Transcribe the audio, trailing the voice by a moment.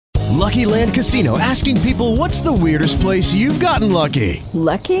Lucky Land Casino, asking people, what's the weirdest place you've gotten lucky?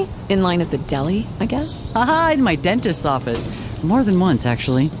 Lucky? In line at the deli, I guess? Aha, in my dentist's office. More than once,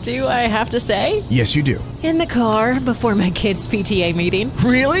 actually. Do I have to say? Yes, you do. In the car before my kids' PTA meeting.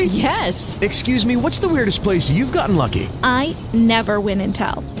 Really? Yes. Excuse me, what's the weirdest place you've gotten lucky? I never win and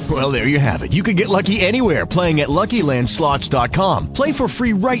tell. Well, there you have it. You can get lucky anywhere, playing at LuckyLandSlots.com. Play for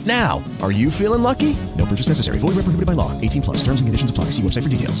free right now. Are you feeling lucky? No purchase necessary. Void where prohibited by law. 18 plus. Terms and conditions apply. See website for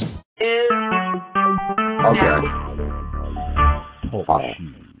details. Okay.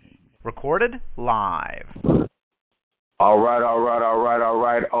 Recorded live. All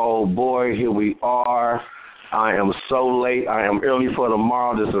right. Oh, boy, here we are. I am so late. I am early for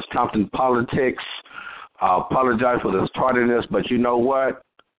tomorrow. This is Compton Politics. I apologize for this tardiness, but you know what?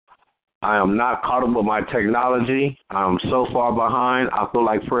 I am not caught up with my technology. I'm so far behind. I feel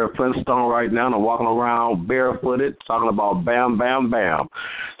like Fred Flintstone right now. I'm walking around barefooted, talking about bam, bam, bam.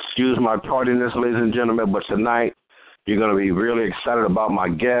 Excuse my tardiness, ladies and gentlemen, but tonight you're going to be really excited about my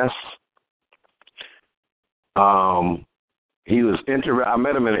guest. He was I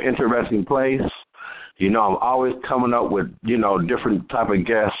met him in an interesting place. You know, I'm always coming up with, different type of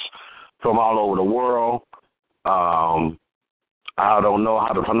guests from all over the world. I don't know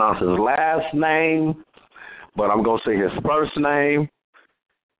how to pronounce his last name, but I'm going to say his first name.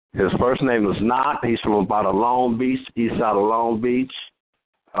 His first name is Not. He's from about Long Beach, east side of Long Beach.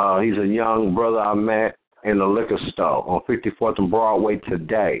 He's a young brother I met in the liquor store on 54th and Broadway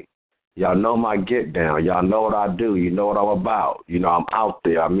today. Y'all know my get down. Y'all know what I do. You know what I'm about. You know, I'm out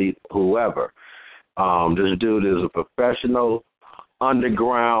there. I meet whoever. This dude is a professional,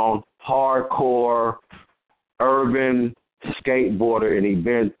 underground, hardcore, urban skateboarder, and he's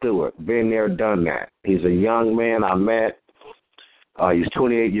been through it. Been there, done that. He's a young man I met. He's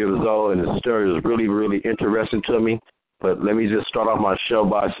 28 years old, and his story is really, really interesting to me. But let me just start off my show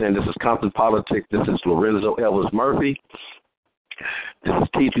by saying this is Compton Politics. This is Lorenzo Elvis Murphy. This is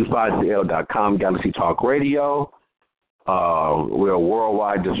T250L.com, Galaxy Talk Radio. We're a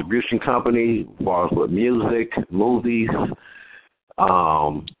worldwide distribution company as far as with music, movies.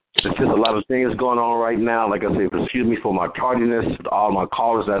 There's just a lot of things going on right now. Like I said, excuse me for my tardiness. All my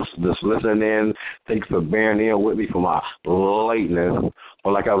callers that's listening in, thanks for bearing in with me for my lateness.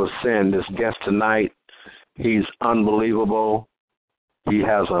 But like I was saying, this guest tonight, he's unbelievable. He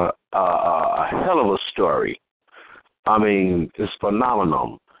has a hell of a story. I mean, it's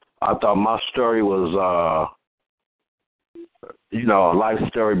phenomenal. I thought my story was, a life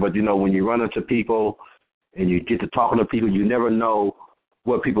story. But, when you run into people and you get to talking to people, you never know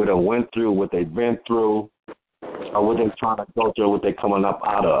what people that went through, what they've been through, or what they're trying to go through, what they're coming up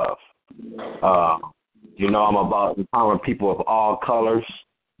out of. I'm about empowering people of all colors.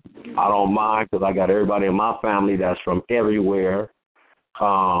 I don't mind because I got everybody in my family that's from everywhere.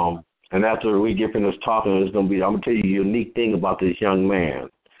 And after we get finished talking, I'm going to tell you a unique thing about this young man.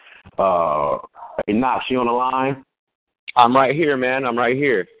 Hey, Knox, you on the line? I'm right here, man. I'm right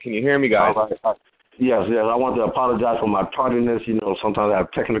here. Can you hear me, guys? All right. Yes. I want to apologize for my tardiness. Sometimes I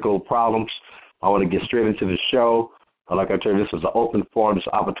have technical problems. I want to get straight into the show. Like I told you, this is an open forum. This is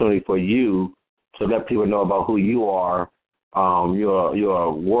an opportunity for you to let people know about who you are. You're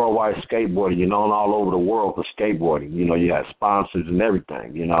a worldwide skateboarder. You're known all over the world for skateboarding. You have sponsors and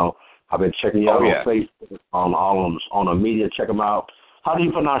everything. I've been checking you out on Facebook, on the media. Check them out. How do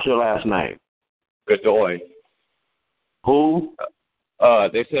you pronounce your last name? Godoy. Who?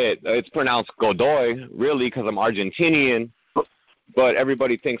 They said it's pronounced Godoy, really, because I'm Argentinian. But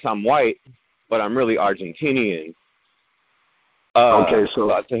everybody thinks I'm white, but I'm really Argentinian. Okay,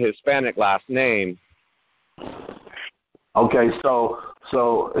 so it's a Hispanic last name. Okay, so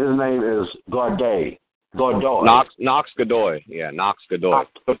his name is Godoy. Knox Godoy. Yeah, Knox Godoy.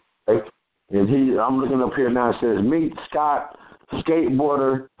 And I'm looking up here now. It says, meet Scott,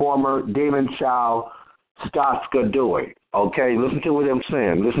 skateboarder, former Demon Child, Scott Godoy. Okay, listen to what I'm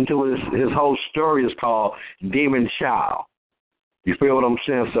saying. Listen to what his whole story is called, Demon Child. You feel what I'm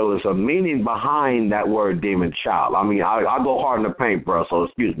saying? So there's a meaning behind that word Demon Child. I mean, I go hard in the paint, bro, so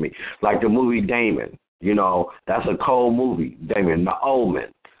excuse me. Like the movie Damon. That's a cold movie, Damon, the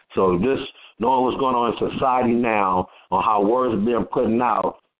Omen. So just knowing what's going on in society now, on how words are being put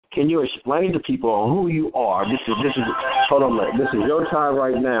out, can you explain to people on who you are? This is hold on, this is your time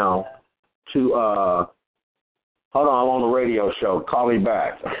right now to hold on, I'm on the radio show. Call me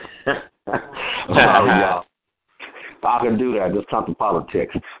back. Sorry, y'all. I can do that. Just Compton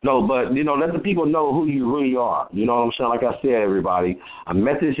Politics. No, but, let the people know who you really are. You know what I'm saying? Like I said, everybody, I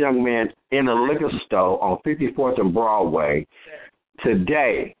met this young man in a liquor store on 54th and Broadway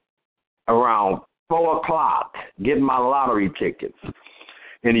today around 4 o'clock getting my lottery tickets.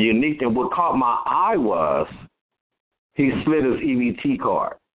 And the unique thing, what caught my eye was he slid his EBT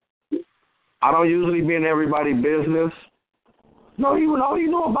card. I don't usually be in everybody's business. No, he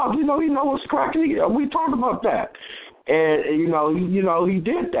know about, he know what's cracking. We talked about that. And, he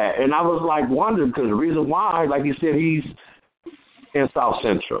did that. And I was like wondering, because the reason why, like you said, he's in South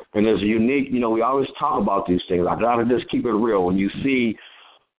Central. And there's a unique, we always talk about these things. I got to just keep it real. When you see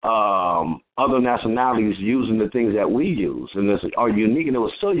other nationalities using the things that we use, and are unique, and it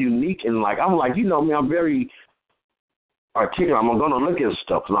was so unique, and like I'm like, I'm very articulate. I'm gonna look at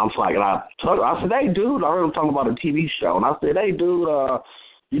stuff, and I'm like, and I said, hey dude, I heard him talking about a TV show, and I said, hey dude,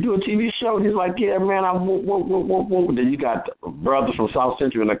 you do a TV show? And he's like, yeah man, Then you got brothers from South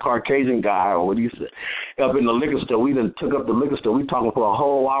Central and a Caucasian guy, or what do you say, up in the liquor store. We then took up the liquor store. We talking for a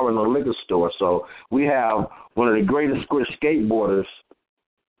whole hour in the liquor store. So we have one of the greatest skateboarders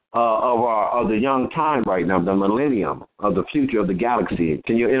of the young time right now, the millennium, of the future of the galaxy.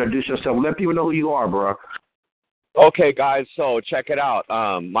 Can you introduce yourself? Let people know who you are, bro. Okay, guys, so check it out.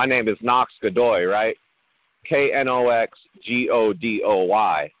 My name is Knox Godoy, right? KNOXGODOY.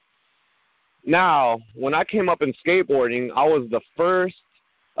 Now, when I came up in skateboarding, I was the first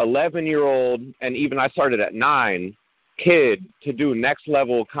 11-year-old, and even I started at 9, kid to do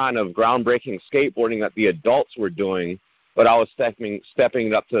next-level kind of groundbreaking skateboarding that the adults were doing, but I was stepping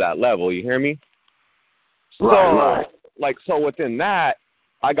up to that level. You hear me? Right. So within that,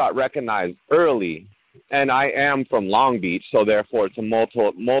 I got recognized early, and I am from Long Beach, so therefore it's a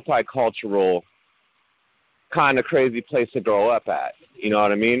multicultural kind of crazy place to grow up at. You know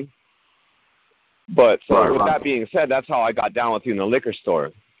what I mean? But so with that being said, that's how I got down with you in the liquor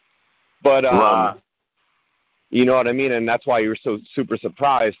store. But you know what I mean? And that's why you were so super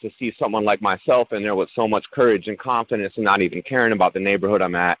surprised to see someone like myself in there with so much courage and confidence and not even caring about the neighborhood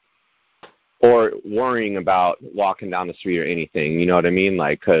I'm at or worrying about walking down the street or anything. You know what I mean?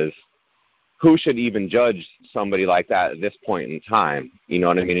 Like, because who should even judge somebody like that at this point in time? You know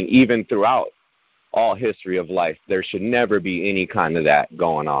what I mean? And even throughout all history of life, there should never be any kind of that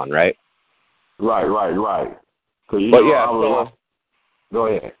going on, right? Right. But go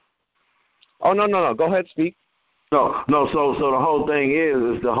ahead. Oh, no. Go ahead, speak. No. So the whole thing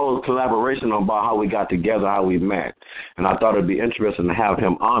is the whole collaboration about how we got together, how we met, and I thought it'd be interesting to have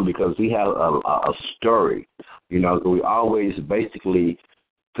him on because he has a story. We always basically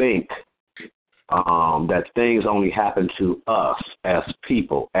think that things only happen to us as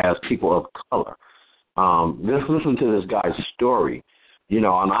people of color. Just listen to this guy's story, and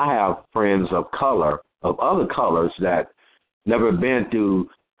I have friends of color, of other colors that never been through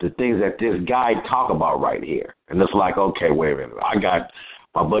the things that this guy talk about right here. And it's like, okay, wait a minute. I got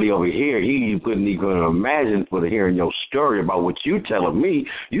my buddy over here. He couldn't even imagine for hearing your story about what you telling me.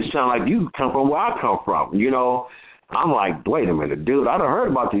 You sound like you come from where I come from, I'm like, wait a minute, dude. I done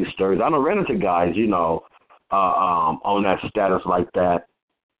heard about these stories. I done ran into guys, on that status like that.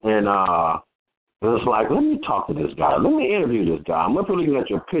 And it's like, let me talk to this guy. Let me interview this guy. I'm up here looking at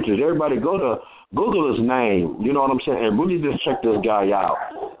your pictures. Everybody go to Google his name. You know what I'm saying? And really just check this guy out.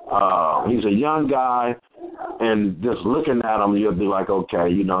 He's a young guy, and just looking at him, you'll be like, okay,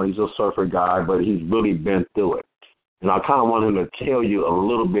 he's a surfer guy, but he's really been through it. And I kind of want him to tell you a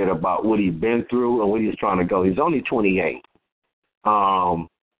little bit about what he's been through and where he's trying to go. He's only 28. And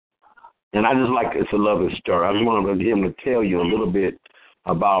I just like to love his story. I just want him to tell you a little bit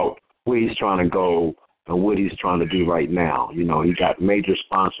about where he's trying to go and what he's trying to do right now. He got major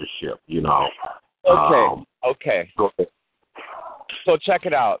sponsorship, Okay. Go ahead. So check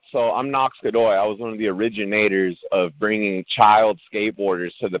it out. So I'm Knox Godoy. I was one of the originators of bringing child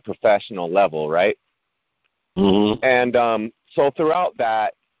skateboarders to the professional level, right? Mm-hmm. And so throughout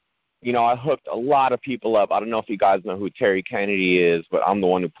that, I hooked a lot of people up. I don't know if you guys know who Terry Kennedy is, but I'm the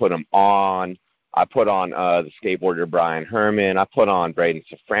one who put him on. I put on the skateboarder Brian Herman. I put on Braden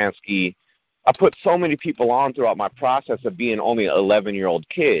Safransky. I put so many people on throughout my process of being only an 11-year-old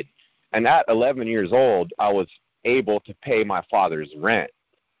kid. And at 11 years old, I was able to pay my father's rent,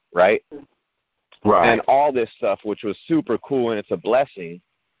 right? Right. And all this stuff, which was super cool, and it's a blessing.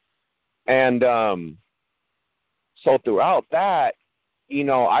 And so throughout that,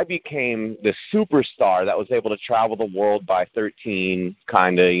 I became the superstar that was able to travel the world by 13,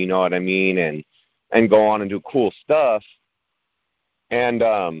 kind of, you know what I mean, and go on and do cool stuff. And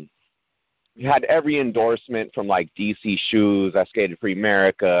had every endorsement from, like, DC Shoes. I skated for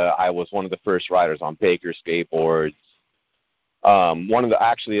America. I was one of the first riders on Baker skateboards. And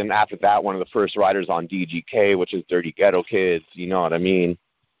after that, one of the first riders on DGK, which is Dirty Ghetto Kids, you know what I mean?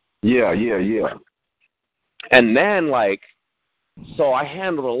 Yeah. And then, like, So I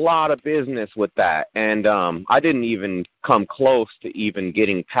handled a lot of business with that, and I didn't even come close to even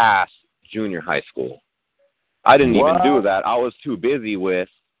getting past junior high school. I didn't even do that. I was too busy with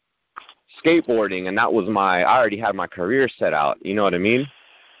skateboarding, and that was I already had my career set out. You know what I mean?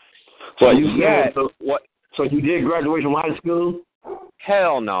 But So you did graduate from high school?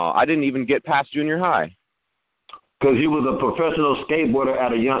 Hell no. I didn't even get past junior high. Because you was a professional skateboarder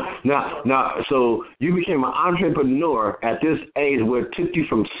at a young... Now, so you became an entrepreneur at this age where it took you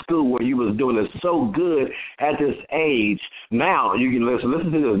from school where you was doing it so good at this age. Now, you can listen to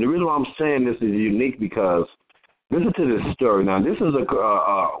this. The reason why I'm saying this is unique because listen to this story. Now, this is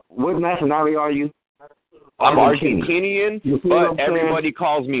what nationality are you? I'm Argentinian, but everybody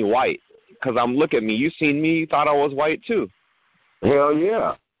calls me white. Because look at me. You seen me, you thought I was white too. Hell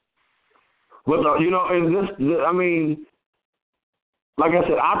yeah. But, I mean, like I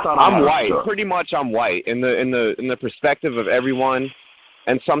said, I thought I'm white. Pretty much I'm white in the perspective of everyone.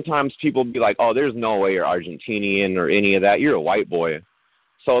 And sometimes people be like, oh, there's no way you're Argentinian or any of that. You're a white boy.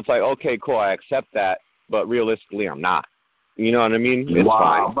 So it's like, okay, cool, I accept that. But realistically, I'm not. You know what I mean? It's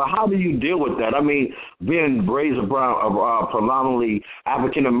fine. But how do you deal with that? I mean, being raised around predominantly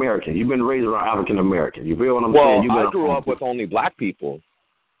African-American. You've been raised around African-American. You feel what I'm saying? Well, I grew up with only black people.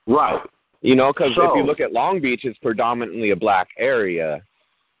 Right. You know, because if you look at Long Beach, it's predominantly a black area.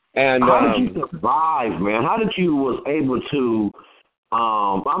 And how did you survive, man? How did you was able to?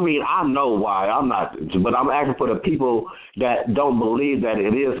 I mean, I know why. I'm not, but I'm asking for the people that don't believe that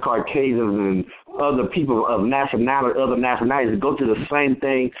it is Caucasians and other people of nationality, other nationalities go through the same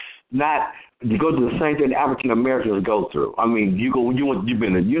thing. You go through the same thing African Americans go through. I mean, you've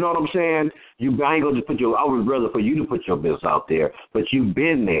been, you know what I'm saying? I ain't gonna just I would rather for you to put your business out there, but you've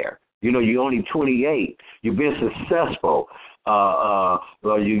been there. You know, you're only 28. You've been successful.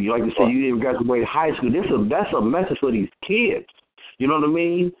 You like you said, you didn't graduate high school. That's a message for these kids. You know what I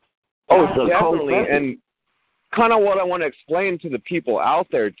mean? Oh, definitely. And kind of what I want to explain to the people out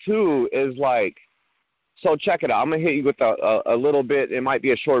there too is like, so check it out. I'm gonna hit you with a little bit. It might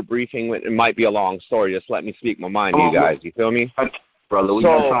be a short briefing. It might be a long story. Just let me speak my mind to you guys. You feel me? Brother, we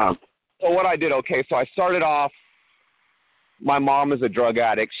got time. So what I did, so I started off. My mom is a drug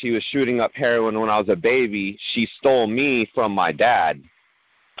addict. She was shooting up heroin when I was a baby. She stole me from my dad.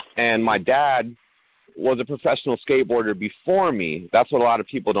 And my dad was a professional skateboarder before me. That's what a lot of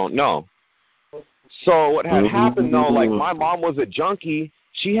people don't know. So what had happened, though, like my mom was a junkie.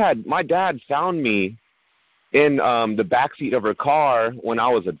 My dad found me in the backseat of her car when I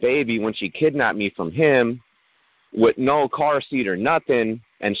was a baby when she kidnapped me from him with no car seat or nothing,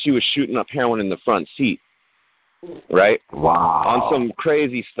 and she was shooting up heroin in the front seat. Right? Wow. On some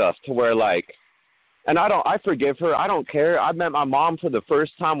crazy stuff to where and I forgive her. I don't care. I met my mom for the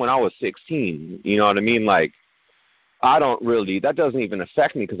first time when I was 16. You know what I mean? Like, that doesn't even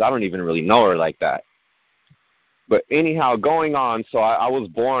affect me because I don't even really know her like that. But anyhow, going on, so I was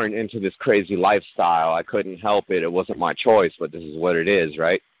born into this crazy lifestyle. I couldn't help it. It wasn't my choice, but this is what it is,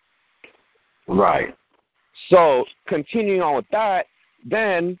 right? Right. So continuing on with that,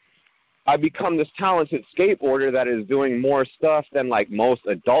 then I become this talented skateboarder that is doing more stuff than like most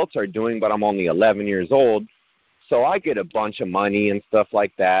adults are doing, but I'm only 11 years old. So I get a bunch of money and stuff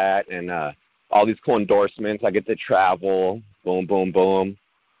like that and all these cool endorsements. I get to travel, boom, boom, boom.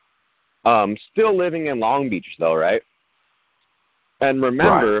 Still living in Long Beach though, right? And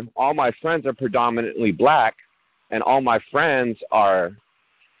remember, all my friends are predominantly black and all my friends are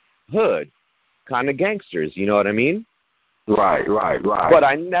hood, kind of gangsters, you know what I mean? Right. But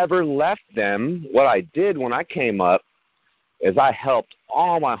I never left them. What I did when I came up is I helped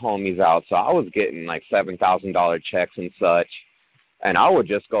all my homies out. So I was getting like $7,000 checks and such. And I would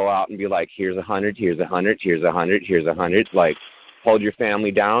just go out and be like, here's 100, here's 100, here's 100, here's 100. Like, hold your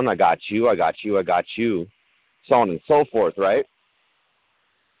family down. I got you, I got you, I got you. So on and so forth, right?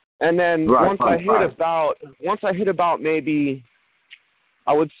 And then once I hit about maybe,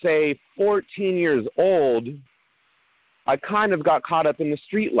 I would say 14 years old, I kind of got caught up in the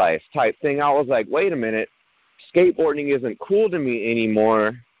street life type thing. I was like, wait a minute, skateboarding isn't cool to me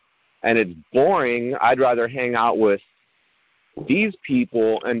anymore, and it's boring. I'd rather hang out with these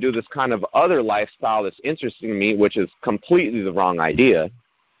people and do this kind of other lifestyle that's interesting to me, which is completely the wrong idea.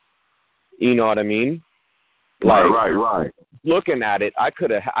 You know what I mean? Like, right. Looking at it, I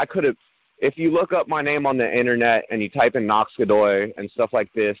could have, if you look up my name on the internet and you type in Knox Godoy and stuff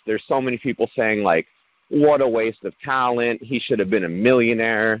like this, there's so many people saying like, what a waste of talent. He should have been a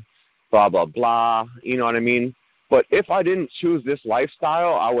millionaire, blah, blah, blah. You know what I mean? But if I didn't choose this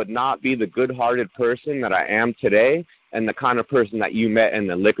lifestyle, I would not be the good-hearted person that I am today and the kind of person that you met in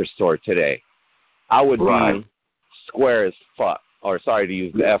the liquor store today. I would be square as fuck. or sorry to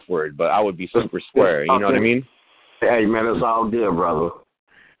use the F word, but I would be super square. You know what I mean? Hey, man, it's all good, brother.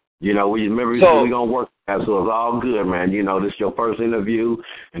 You know, we're going to work that, so it's all good, man. You know, this is your first interview,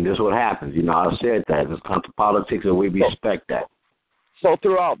 and this is what happens. You know, I said that. It's come to politics, and we respect that. So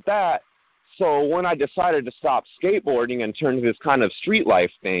throughout that, so when I decided to stop skateboarding and turn to this kind of street life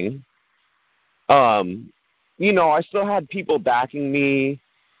thing, you know, I still had people backing me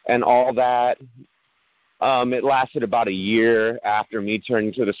and all that. It lasted about a year after me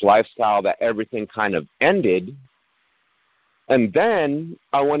turning to this lifestyle that everything kind of ended. And then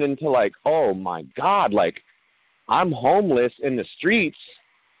I went into like, oh, my God, like I'm homeless in the streets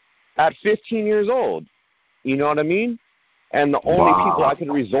at 15 years old. You know what I mean? And the only people I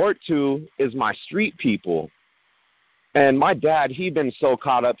can resort to is my street people. And my dad, he'd been so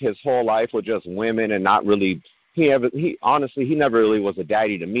caught up his whole life with just women and not really, honestly, he never really was a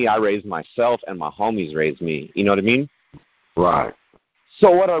daddy to me. I raised myself and my homies raised me. You know what I mean? Right.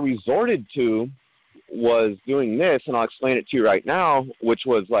 So what I resorted to was doing this, and I'll explain it to you right now, which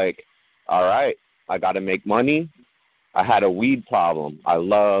was like, all right, I got to make money. I had a weed problem. I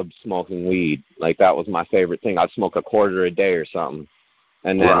loved smoking weed. Like, that was my favorite thing. I'd smoke a quarter a day or something.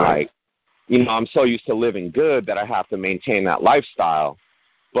 And then, like, you know, I'm so used to living good that I have to maintain that lifestyle.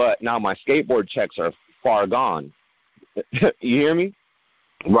 But now my skateboard checks are far gone. You hear me?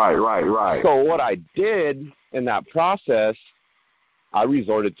 Right. So what I did in that process, I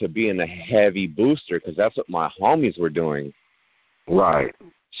resorted to being a heavy booster because that's what my homies were doing. Right.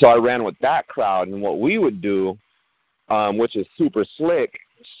 So I ran with that crowd, and what we would do, which is super slick,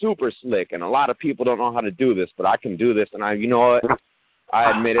 and a lot of people don't know how to do this, but I can do this, and you know what? I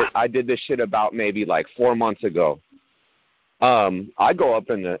admit it. I did this shit about maybe like 4 months ago. I go up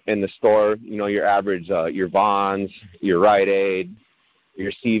in the store, you know, your average, your Vons, your Rite Aid,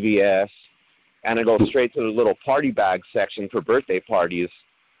 your CVS, and I go straight to the little party bag section for birthday parties,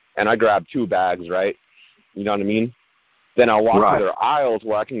 and I grab 2 bags, right? You know what I mean? Then I walk to their aisles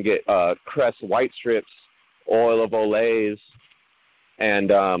where I can get Crest white strips, oil of Olays, and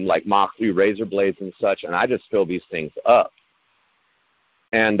like Mach 3 razor blades and such, and I just fill these things up.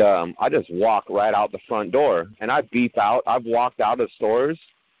 And I just walk right out the front door, and I beep out. I've walked out of stores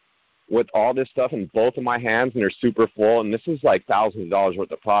with all this stuff in both of my hands, and they're super full, and this is like thousands of dollars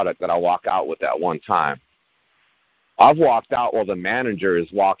worth of product that I walk out with at one time. I've walked out while the manager is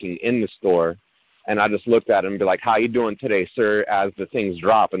walking in the store, and I just looked at him and be like, how you doing today, sir, as the things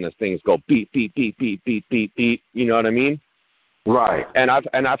drop and the things go beep, beep, beep, beep, beep, beep, beep. You know what I mean? Right. And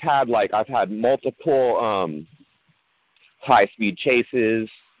I've had multiple high-speed chases.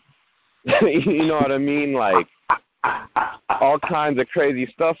 You know what I mean? Like, all kinds of crazy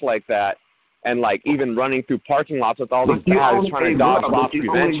stuff like that, and like even running through parking lots with all these guys trying to dodge loss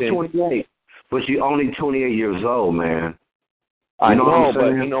prevention. But you're only 28 years old, man. I know, but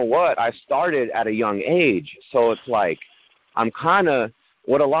you know what? I started at a young age, so it's like I'm kind of,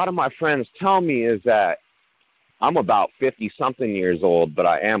 what a lot of my friends tell me is that I'm about 50-something years old, but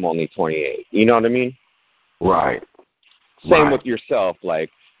I am only 28. You know what I mean? Right. Same with yourself, like,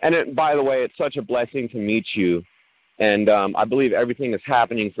 and by the way, it's such a blessing to meet you. And I believe everything is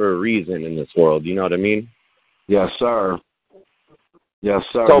happening for a reason in this world. You know what I mean? Yes, sir. Yes,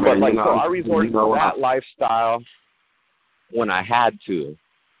 sir. So, man, but like, you know, so I resorted to that lifestyle when I had to.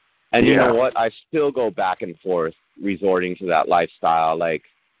 And you know what? I still go back and forth resorting to that lifestyle. Like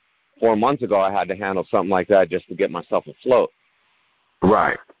 4 months ago, I had to handle something like that just to get myself afloat.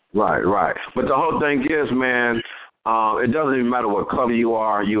 Right. But the whole thing is, man, it doesn't even matter what color you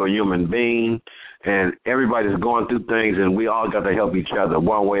are. You're a human being. And everybody's going through things, and we all got to help each other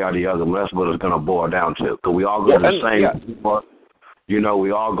one way or the other. And that's what it's going to boil down to. Because we all go to the same, you know,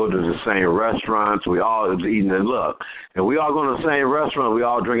 we all go to the same restaurants. We all eating and look. And we all go to the same restaurant. We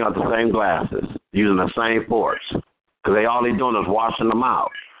all drink out the same glasses, using the same forks. Because all they're doing is washing them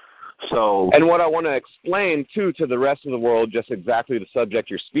out. So. And what I want to explain, too, to the rest of the world, just exactly the subject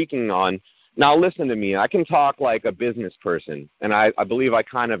you're speaking on. Now, listen to me. I can talk like a business person, and I believe I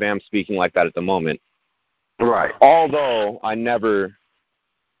kind of am speaking like that at the moment. Right. Although I never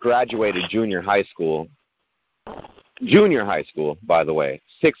graduated junior high school. Junior high school, by the way.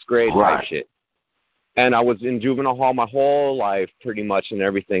 6th grade type shit. And I was in juvenile hall my whole life pretty much and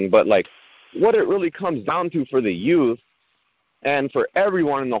everything. But, like, what it really comes down to for the youth and for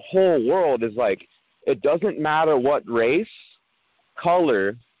everyone in the whole world is, like, it doesn't matter what race,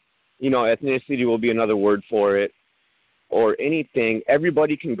 color, you know, ethnicity will be another word for it, or anything.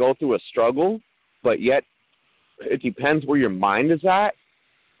 Everybody can go through a struggle, but yet it depends where your mind is at.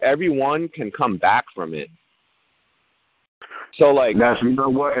 Everyone can come back from it. So, like... You know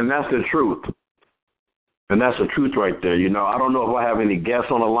what? And that's the truth. And that's the truth right there. You know, I don't know if I have any guests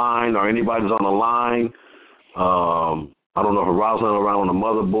on the line or anybody's on the line. I don't know if Rosalind around on the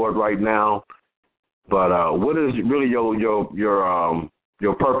motherboard right now. But what is really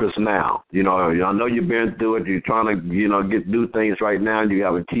your purpose now? You know, I know you've been through it. You're trying to, do things right now. You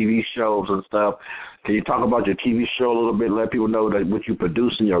have a TV shows and stuff. Can you talk about your TV show a little bit? Let people know that what you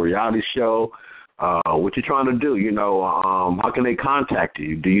produce in your reality show, what you're trying to do. You know, how can they contact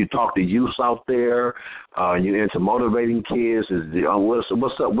you? Do you talk to youths out there? You into motivating kids?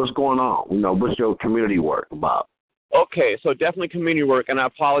 What's up? What's going on? You know, what's your community work about? Okay, so definitely community work, and I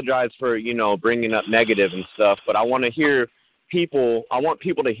apologize for, bringing up negative and stuff, but I want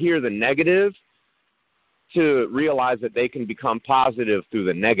people to hear the negative to realize that they can become positive through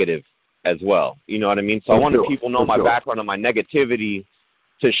the negative as well. You know what I mean? So I want people to know my background and my negativity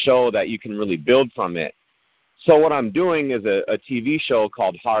to show that you can really build from it. So what I'm doing is a TV show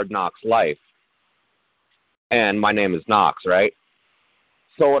called Hard Knocks Life, and my name is Knox, right?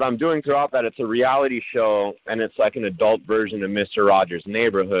 So what I'm doing throughout that, it's a reality show, and it's like an adult version of Mr. Rogers'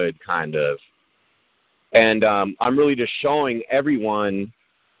 Neighborhood, kind of. And I'm really just showing everyone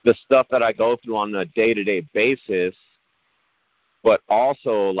the stuff that I go through on a day-to-day basis, but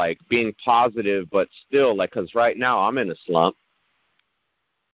also, like, being positive, but still, like, because right now I'm in a slump.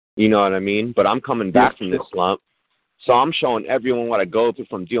 You know what I mean? But I'm coming back from this slump. So I'm showing everyone what I go through,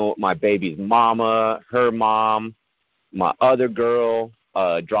 from dealing with my baby's mama, her mom, my other girl,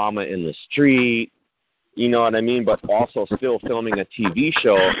 drama in the street, you know what I mean? But also still filming a TV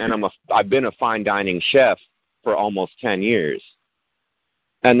show, and I've been a fine dining chef for almost 10 years.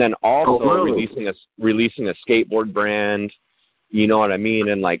 And then also releasing a skateboard brand, you know what I mean?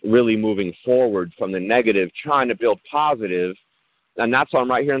 And like really moving forward from the negative, trying to build positive. And that's why I'm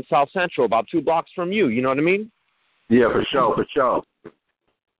right here in South Central, about 2 blocks from you, you know what I mean? Yeah, for sure.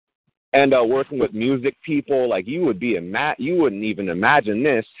 And working with music people, like you wouldn't even imagine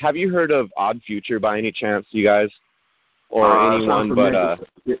this. Have you heard of Odd Future by any chance, you guys, or anyone? But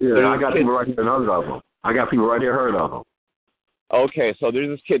I got people right here heard of them. Okay, so there's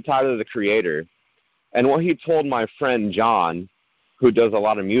this kid Tyler, the Creator, and what he told my friend John, who does a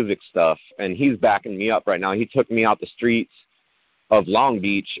lot of music stuff, and he's backing me up right now. He took me out the streets of Long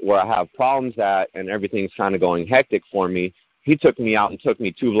Beach, where I have problems at, and everything's kind of going hectic for me. He took me out and took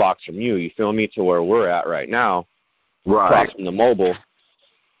me 2 blocks from you feel me, to where we're at right now, right across from the mobile.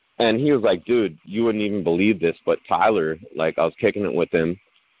 And he was like, dude, you wouldn't even believe this, but Tyler, like, I was kicking it with him,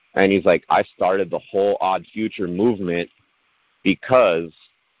 and he's like, I started the whole Odd Future movement because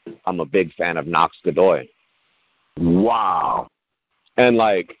I'm a big fan of Knox Godoy. Wow. And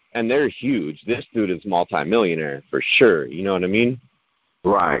they're huge. This dude is multimillionaire for sure, you know what I mean?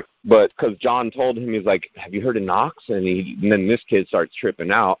 Right. But because John told him, he's like, have you heard of Knox? And then this kid starts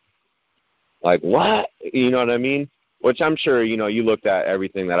tripping out. Like, what? You know what I mean? Which I'm sure, you looked at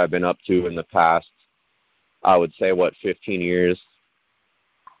everything that I've been up to in the past, I would say, 15 years.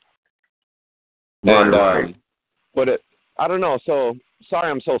 Right. But I don't know. So, sorry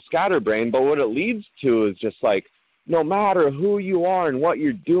I'm so scatterbrained, but what it leads to is just like, no matter who you are and what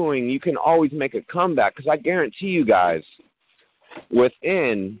you're doing, you can always make a comeback. Because I guarantee you guys,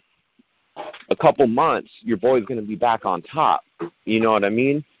 within a couple months, your boy's going to be back on top. You know what I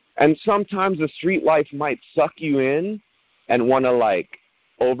mean? And sometimes the street life might suck you in and want to, like,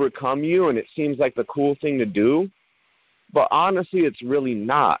 overcome you, and it seems like the cool thing to do. But honestly, it's really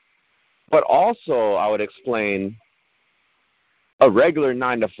not. But also, I would explain, a regular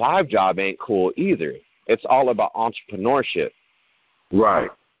 9-to-5 job ain't cool either. It's all about entrepreneurship. Right.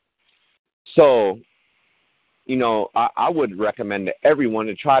 So, I would recommend to everyone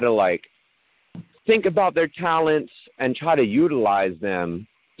to try to, like, think about their talents and try to utilize them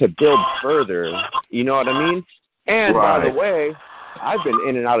to build further. You know what I mean? And by the way, I've been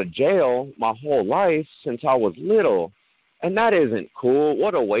in and out of jail my whole life since I was little. And that isn't cool.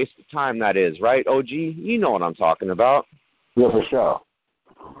 What a waste of time that is, right, OG? You know what I'm talking about. Yeah, for sure.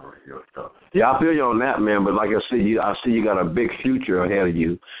 Yeah, I feel you on that, man. But like I see you got a big future ahead of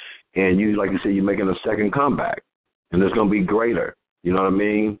you. And you, like you said, you're making a second comeback. And it's going to be greater. You know what I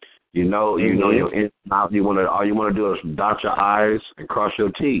mean? You know your ins and outs. All you want to do is dot your I's and cross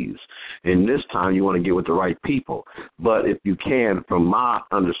your T's. And this time you want to get with the right people. But if you can, from my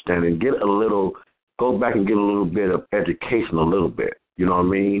understanding, go back and get a little bit of education a little bit. You know what I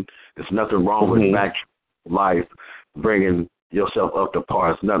mean? There's nothing wrong with back life, bringing yourself up to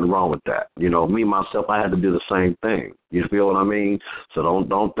par. There's nothing wrong with that. Me, myself, I had to do the same thing. You feel what I mean? So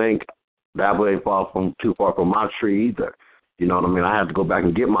don't think that way too far from my tree either. You know what I mean? I had to go back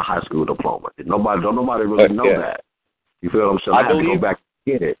and get my high school diploma. Nobody really know that. You feel what I'm saying? I had to go back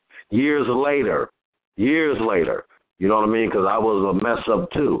and get it. Years later, years later. You know what I mean? Because I was a mess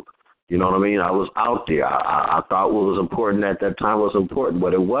up too. You know what I mean? I was out there. I thought what was important at that time was important,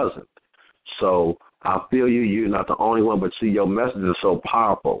 but it wasn't. So I feel you. You're not the only one, but see, your message is so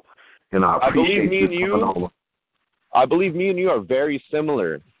powerful, and I appreciate you coming over. I believe me and you are very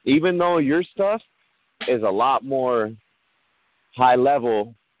similar, even though your stuff is a lot more high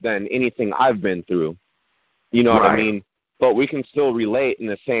level than anything I've been through. You know what I mean? But we can still relate in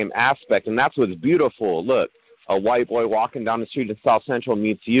the same aspect, and that's what's beautiful. Look, a white boy walking down the street in South Central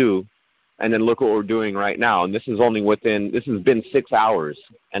meets you, and then look what we're doing right now. And this is only this has been 6 hours,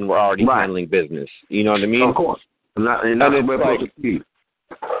 and we're already handling business. You know what I mean? Of course. And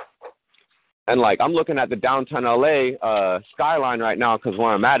I'm looking at the downtown LA skyline right now because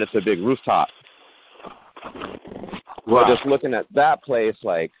where I'm at, it's a big rooftop. Well, just looking at that place,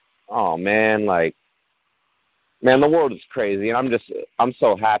 like, oh man, man, the world is crazy, and I'm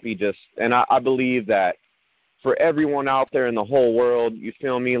so happy. And I believe that for everyone out there in the whole world, you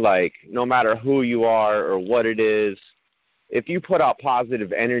feel me? Like, no matter who you are or what it is, if you put out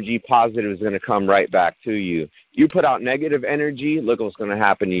positive energy, positive is going to come right back to you. You put out negative energy, look what's going to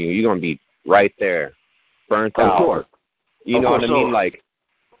happen to you. You're going to be right there, burnt out. Of course. You know what I mean? Like,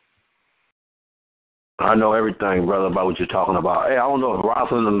 I know everything, brother, about what you're talking about. Hey, I don't know if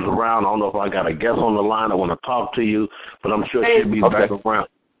Rosalind is around. I don't know if I got a guest on the line. I want to talk to you, but I'm sure she'll be back around.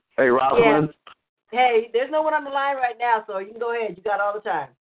 Hey, Rosalind. Yeah. Hey, there's no one on the line right now, so you can go ahead. You got all the time.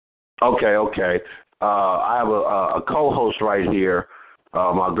 Okay. I have a co-host right here,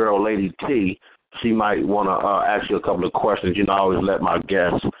 my girl, Lady T. She might want to ask you a couple of questions. You know, I always let my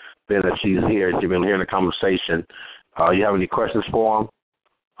guests, being that she's here, she's been hearing the conversation. You have any questions for him?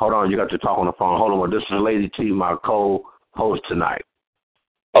 Hold on, you got to talk on the phone. Hold on, this is Lady T, my co-host tonight.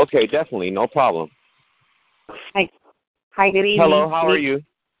 Okay, definitely, no problem. Hi, good evening. Hello, how are you?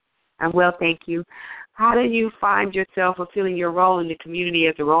 I'm well, thank you. How do you find yourself fulfilling your role in the community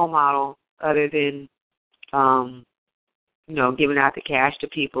as a role model other than, giving out the cash to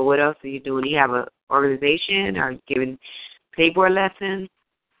people? What else are you doing? Do you have an organization? Are you giving paper lessons?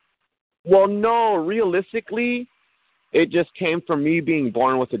 Well, no, realistically, it just came from me being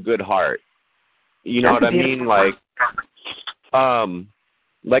born with a good heart. You know what I mean? Like I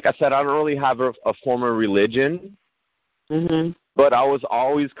said, I don't really have a form of religion. Mm-hmm. But I was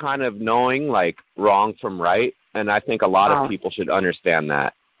always kind of knowing, like, wrong from right, and I think a lot of people should understand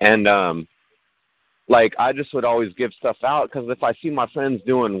that. And, I just would always give stuff out, because if I see my friends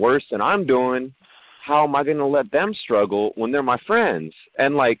doing worse than I'm doing, how am I going to let them struggle when they're my friends?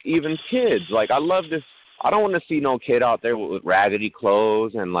 And, even kids, I love this. I don't want to see no kid out there with raggedy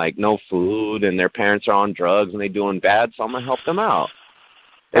clothes and, no food, and their parents are on drugs and they doing bad, so I'm going to help them out.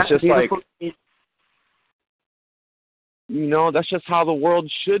 It's just that's just how the world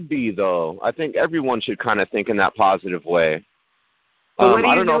should be, though. I think everyone should kind of think in that positive way. I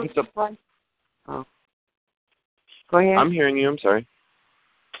don't know if it's Go ahead. I'm hearing you. I'm sorry.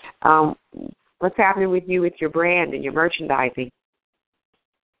 What's happening with you with your brand and your merchandising?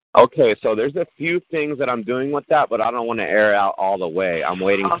 Okay, so there's a few things that I'm doing with that, but I don't want to air out all the way. I'm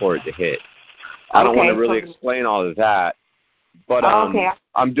waiting for it to hit. I don't want to really explain all of that. But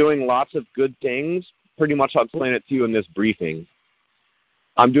I'm doing lots of good things. Pretty much I'll explain it to you in this briefing.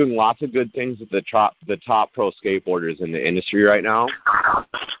 I'm doing lots of good things with the top pro skateboarders in the industry right now.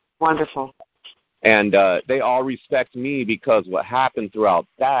 Wonderful. And they all respect me because what happened throughout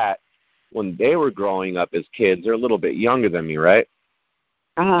that, when they were growing up as kids, they're a little bit younger than me, right?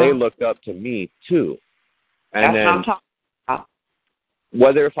 Uh-huh. They looked up to me, too. And that's what I'm talking about.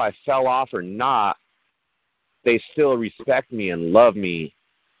 Whether if I fell off or not, they still respect me and love me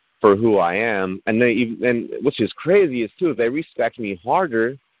for who I am, and which is crazy is too, they respect me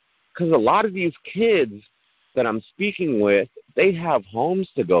harder because a lot of these kids that I'm speaking with, they have homes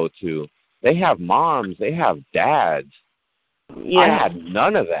to go to, they have moms, they have dads. Yeah. I had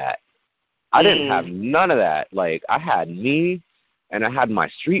none of that. I didn't have none of that. I had me, and I had my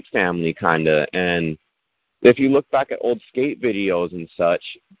street family kind of. And if you look back at old skate videos and such,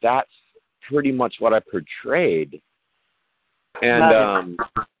 that's pretty much what I portrayed. And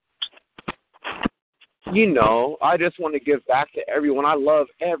I just want to give back to everyone. I love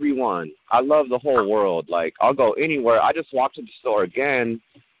everyone. I love the whole world. I'll go anywhere. I just walked to the store again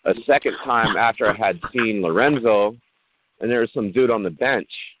a second time after I had seen Lorenzo, and there was some dude on the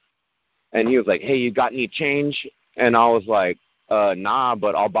bench. And he was like, hey, you got any change? And I was like, nah,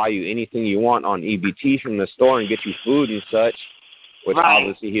 but I'll buy you anything you want on EBT from the store and get you food and such, which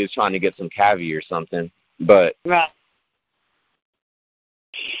obviously he was trying to get some caviar or something. But I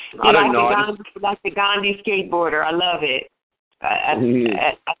don't know. Like the Gandhi skateboarder. I love it. I'm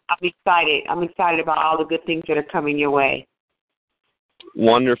excited. I'm excited about all the good things that are coming your way.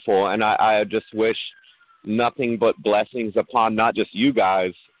 Wonderful. And I just wish nothing but blessings upon not just you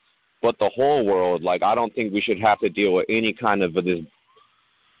guys, but the whole world. Like, I don't think we should have to deal with any kind of this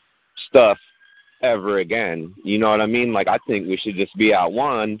stuff ever again. You know what I mean? Like, I think we should just be at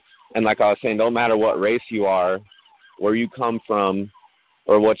one. And like I was saying, no matter what race you are, where you come from,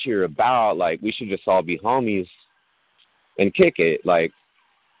 or what you're about, like, we should just all be homies and kick it, like,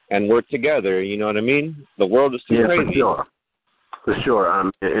 and work together. You know what I mean? The world is too crazy. For sure.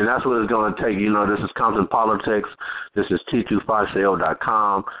 And that's what it's going to take. You know, this is Compton Politics. This is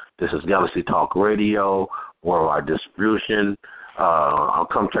T25CL.com. This is Galaxy Talk Radio, worldwide distribution. I'll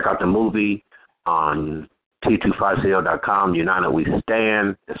come check out the movie on T25CL.com, United We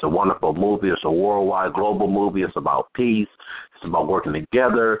Stand. It's a wonderful movie. It's a worldwide, global movie. It's about peace. It's about working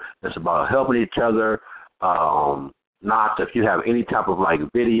together. It's about helping each other. Not if you have any type of like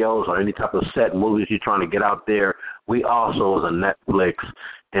videos or any type of set movies you're trying to get out there, we also as a Netflix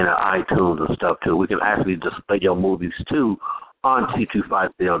and an iTunes and stuff too. We can actually display your movies too on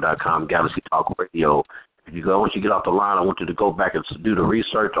T25CL.com, Galaxy Talk Radio. If you go, once you get off the line, I want you to go back and do the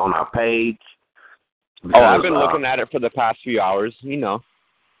research on our page. Because, I've been looking at it for the past few hours, you know.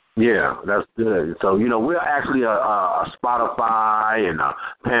 Yeah, that's good. So, you know, we're actually a Spotify and a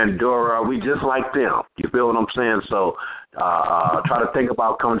Pandora. We just like them. You feel what I'm saying? So try to think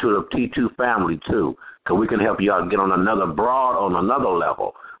about coming to the T2 family, too, because we can help you out and get on another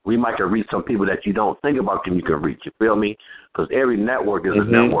level. We might can reach some people that you don't think about you can reach. You feel me? Because every network is a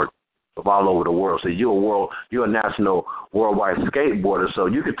network of all over the world. So you're a national worldwide skateboarder, so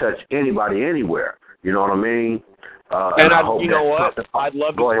you can touch anybody anywhere. You know what I mean? And you know what? I'd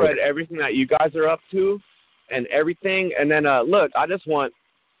love to spread everything that you guys are up to and everything. And then, look, I just want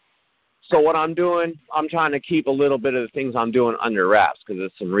 – so what I'm doing, I'm trying to keep a little bit of the things I'm doing under wraps because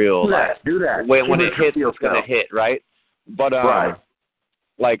it's some real – do that. When it hits, it's going to hit, right? But, I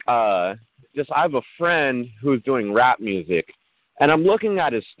have a friend who's doing rap music, and I'm looking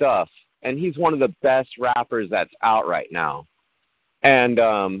at his stuff, and he's one of the best rappers that's out right now. And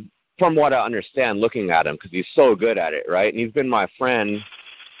from what I understand, looking at him, because he's so good at it, right? And he's been my friend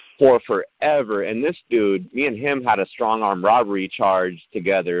for forever. And this dude, me and him had a strong arm robbery charge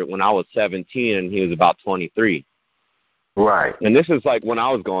together when I was 17 and he was about 23. Right. And this is like when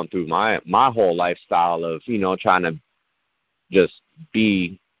I was going through my whole lifestyle of, you know, trying to just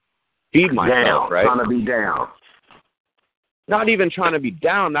feed myself, right? Trying to be down. Not even trying to be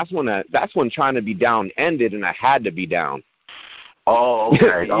down. That's when trying to be down ended and I had to be down. Oh,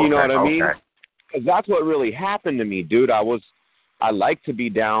 okay. You know what I mean? Because that's what really happened to me, dude. I like to be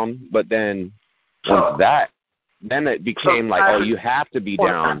down, but then then it became you have to be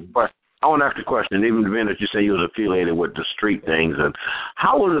down. I want to ask you a question, even being that you say you was affiliated with the street things, and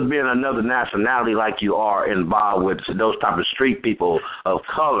how was it being another nationality like you are involved with those type of street people of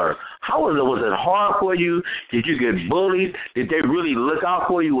color? How was it? Was it hard for you? Did you get bullied? Did they really look out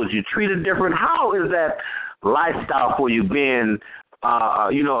for you? Was you treated different? How is that lifestyle for you being, a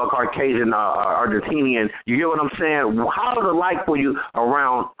Caucasian, Argentinian? You hear what I'm saying? How is it like for you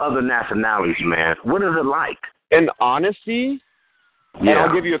around other nationalities, man? What is it like? In honesty, and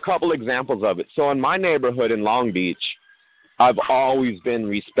I'll give you a couple examples of it. So in my neighborhood in Long Beach, I've always been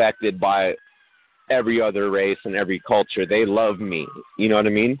respected by every other race and every culture. They love me. You know what I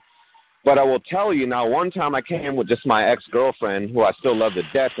mean? But I will tell you now, one time I came with just my ex-girlfriend, who I still love to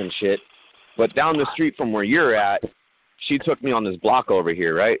death and shit. But down the street from where you're at, she took me on this block over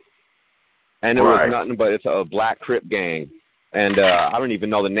here, right? And it was nothing but it's a black Crip gang. And I don't even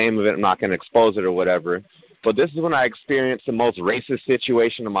know the name of it. I'm not going to expose it or whatever. But this is when I experienced the most racist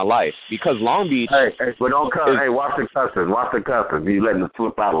situation of my life. Because Long Beach... Hey, but don't cut. Hey, watch the cussing. Watch the cussing. You letting it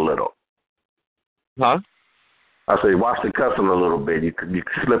slip out a little. Huh? I say watch the cussing a little bit. You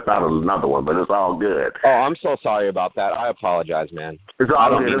slip out another one, but it's all good. Oh, I'm so sorry about that. I apologize, man. It's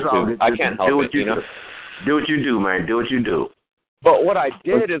all good. It's all good. I can't help it, you know? Do what you do, man. Do what you do. But what I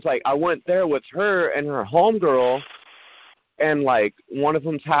did is, I went there with her and her homegirl, and, one of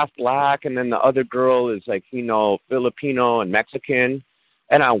them's half black, and then the other girl is, Filipino and Mexican.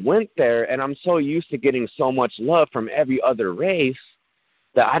 And I went there, and I'm so used to getting so much love from every other race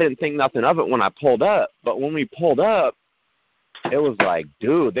that I didn't think nothing of it when I pulled up. But when we pulled up, it was like,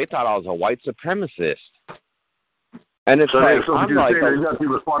 dude, they thought I was a white supremacist. And it's so like, so what you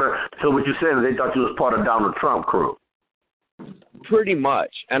said is they thought you was part of Donald Trump crew. Pretty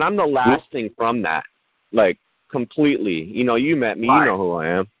much. And I'm the last thing from that, completely. You know, you met me, you know who I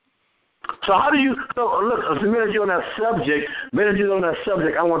am. So how do you? So look, a minute you're on that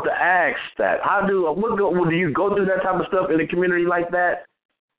subject, I want to ask that. Do you go through that type of stuff in the community like that?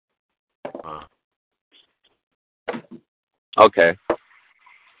 Okay.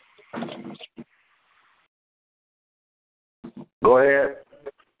 Go ahead.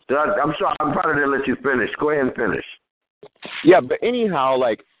 I'm sorry. I'm probably didn't let you finish. Go ahead and finish. Yeah, but anyhow,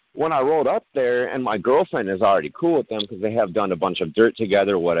 like, when I rolled up there, and my girlfriend is already cool with them because they have done a bunch of dirt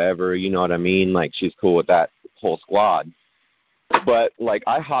together, whatever, you know what I mean? Like, she's cool with that whole squad. But, like,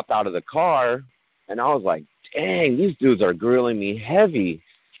 I hopped out of the car, and I was like, dang, these dudes are grilling me heavy.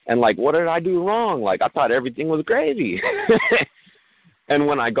 And, like, what did I do wrong? Like, I thought everything was gravy. And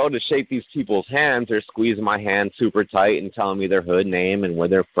when I go to shake these people's hands, they're squeezing my hand super tight and telling me their hood name and where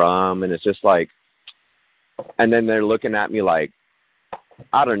they're from. And it's just like, and then they're looking at me like,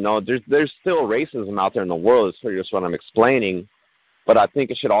 I don't know, there's still racism out there in the world, is just what I'm explaining. But I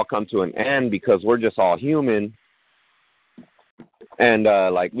think it should all come to an end because we're just all human. And,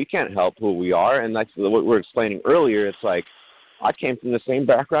 like, we can't help who we are. And that's what we're explaining earlier. It's like, I came from the same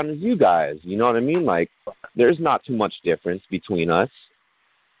background as you guys. You know what I mean? Like, there's not too much difference between us.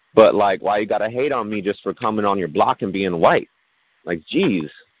 But, like, why you got to hate on me just for coming on your block and being white? Like, geez.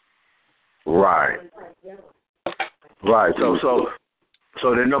 Right.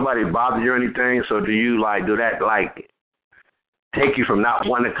 So did nobody bother you or anything? So do that take you from not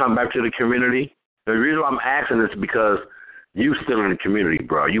wanting to come back to the community? The reason why I'm asking is because you still in the community,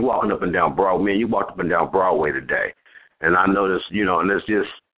 bro. You walking up and down Broadway. Man, you walked up and down Broadway today. And I noticed, and it's just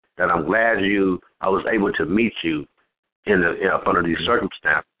that I'm glad I was able to meet you under these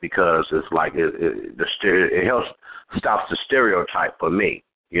circumstances because it's like it helps stops the stereotype for me.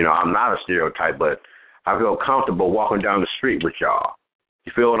 I'm not a stereotype, but I feel comfortable walking down the street with y'all.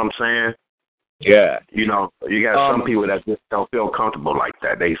 You feel what I'm saying? Yeah. You got some people that just don't feel comfortable like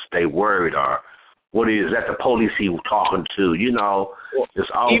that. They stay worried or what is that the police he was talking to? It's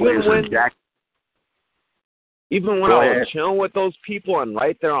always a jack. Even when I was chilling with those people and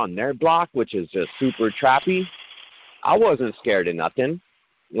right there on their block, which is just super trappy, I wasn't scared of nothing.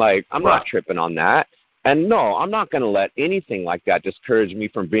 Like, I'm not tripping on that. And no, I'm not going to let anything like that discourage me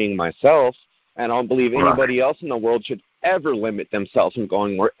from being myself. And I don't believe anybody else in the world should ever limit themselves from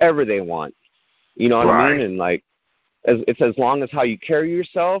going wherever they want. You know what I mean? And, like, it's as long as how you carry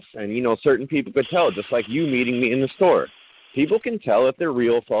yourself. And, certain people could tell, just like you meeting me in the store. People can tell if they're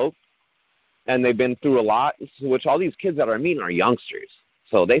real folk. And they've been through a lot, which all these kids that are meeting are youngsters.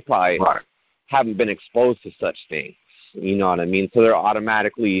 So they probably haven't been exposed to such things. You know what I mean? So they're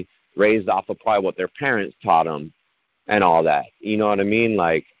automatically raised off of probably what their parents taught them and all that. You know what I mean?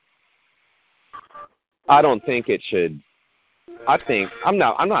 Like, I don't think it should. I think I'm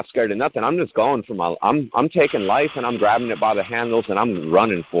not scared of nothing. I'm just going for I'm taking life and I'm grabbing it by the handles and I'm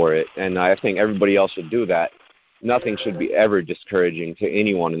running for it. And I think everybody else should do that. Nothing should be ever discouraging to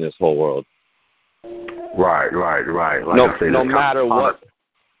anyone in this whole world. Right. Like no matter what.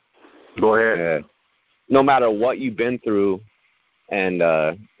 Go ahead. No matter what you've been through, and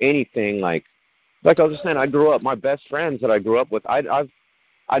anything like I was just saying, I grew up. My best friends that I grew up with, I've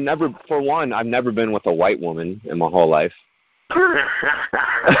never been with a white woman in my whole life.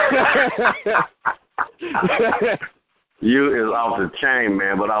 You is off the chain,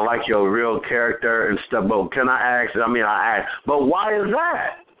 man. But I like your real character and stuff. But can I ask? I ask. But why is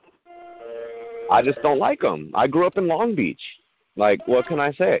that? I just don't like them. I grew up in Long Beach. Like, what can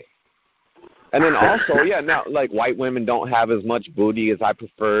I say? And then also, now, like, white women don't have as much booty as I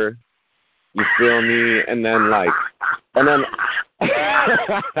prefer. You feel me? And then, wow. and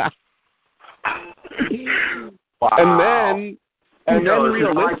then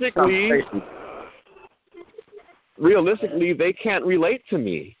realistically, they can't relate to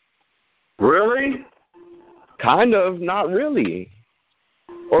me. Really? Kind of, not really.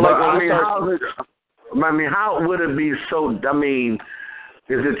 Or how would it be so?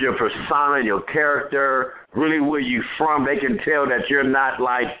 Is it your persona, your character, really where you from? They can tell that you're not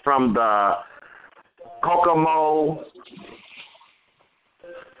like from the Kokomo.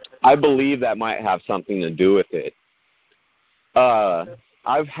 I believe that might have something to do with it.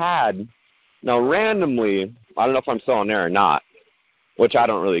 I've had, randomly, I don't know if I'm still on there or not, which I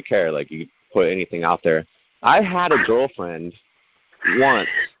don't really care. Like, you put anything out there. I had a girlfriend once.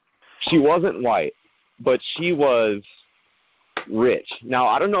 She wasn't white, but she was rich. Now,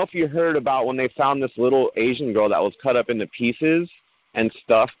 I don't know if you heard about when they found this little Asian girl that was cut up into pieces and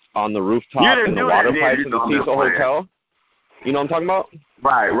stuffed on the rooftop in the water pipes of the Cecil Hotel. You know what I'm talking about?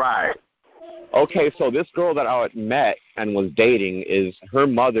 Right. Okay, so this girl that I met and was dating, her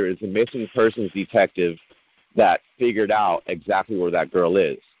mother is a missing persons detective that figured out exactly where that girl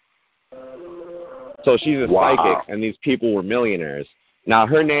is. So she's a Wow. psychic, and these people were millionaires. Now,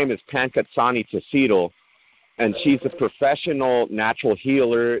 her name is Pankatsani Tasidal, and she's a professional natural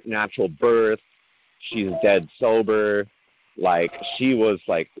healer, natural birth. She's dead sober. Like, she was,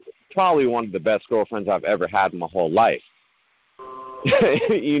 like, probably one of the best girlfriends I've ever had in my whole life.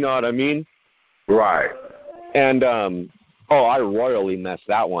 You know what I mean? Right. And, I royally messed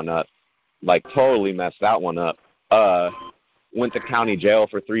that one up. Like, totally messed that one up. Went to county jail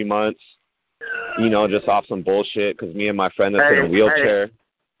for 3 months, you know, just off some bullshit because me and my friend that's in a wheelchair.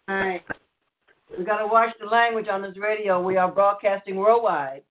 Hey. We got to watch the language on this radio. We are broadcasting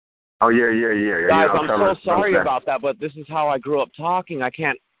worldwide. Oh, yeah. Guys, I'm so sorry about that, but this is how I grew up talking.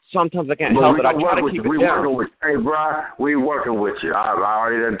 Sometimes I can't help it. I try to keep it down. Hey, bro, we working with you. I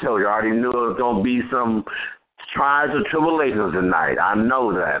already done told you. I already knew it was going to be some trials and tribulations tonight. I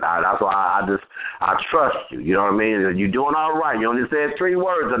know that. That's why I trust you. You know what I mean? You're doing all right. You only said 3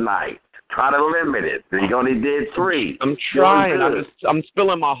 words tonight. Try to limit it. You only did 3. I'm trying. I'm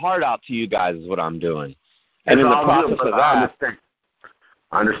spilling my heart out to you guys is what I'm doing. And in the process of that,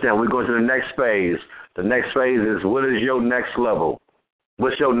 I understand. We're going to the next phase. The next phase is, what is your next level?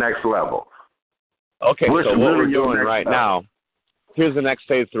 What's your next level? Okay, so what we're doing right now, here's the next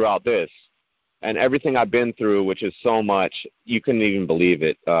phase throughout this. And everything I've been through, which is so much, you couldn't even believe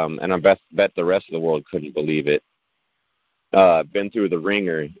it. And I bet the rest of the world couldn't believe it. Been through the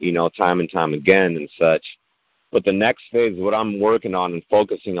ringer, you know, time and time again and such. But the next phase, what I'm working on and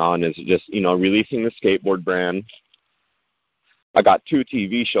focusing on is just, you know, releasing the skateboard brand. I got 2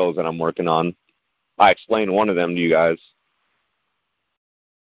 TV shows that I'm working on. I explained one of them to you guys.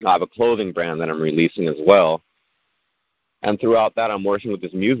 I have a clothing brand that I'm releasing as well. And throughout that, I'm working with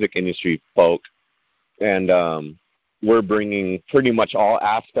this music industry folk. And we're bringing pretty much all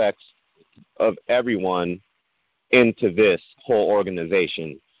aspects of everyone into this whole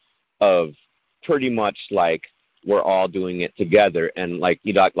organization of pretty much like we're all doing it together. And like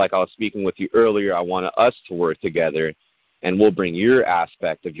I was speaking with you earlier, I want us to work together, and we'll bring your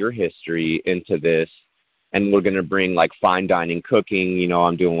aspect of your history into this. And we're going to bring like fine dining cooking. You know,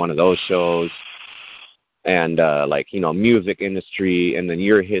 I'm doing one of those shows. And like, you know, music industry, and then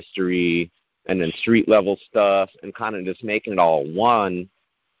your history, and then street level stuff, and kind of just making it all one.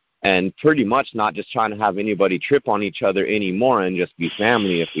 And pretty much not just trying to have anybody trip on each other anymore, and just be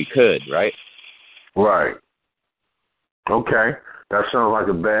family if we could, right? Right. Okay. That sounds like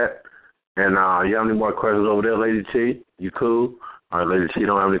a bet. And you have any more questions over there, Lady T? You cool? All right, Lady T,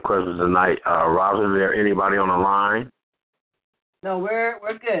 don't have any questions tonight. Rob, is there anybody on the line? No, we're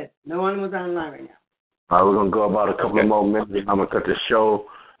good. No one was on the line right now. All right, we're going to go about a couple of more minutes. I'm going to cut the show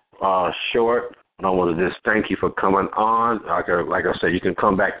short. I want to just thank you for coming on. Like I said, you can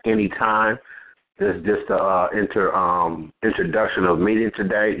come back anytime. This is just an introduction of meeting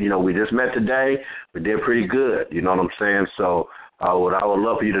today. You know, we just met today. We did pretty good. You know what I'm saying? So what I would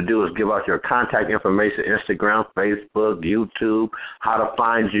love for you to do is give out your contact information, Instagram, Facebook, YouTube, how to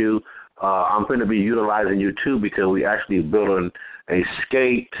find you. I'm going to be utilizing you, too, because we actually built a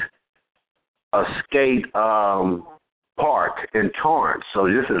skate park in Torrance. So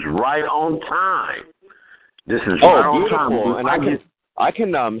this is right on time. This is right on time. And I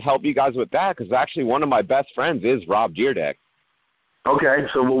can help you guys with that, because actually one of my best friends is Rob Deerdeck. Okay,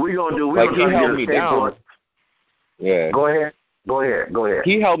 so what we're going to do, we're going to he held me down. Yeah. Go ahead.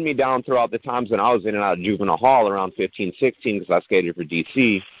 He held me down throughout the times when I was in and out of juvenile hall around 15, 16, because I skated for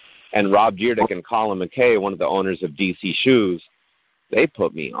DC. And Rob Deerdeck and Colin McKay, one of the owners of DC Shoes, they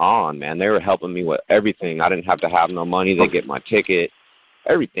put me on, man. They were helping me with everything. I didn't have to have no money. They get my ticket,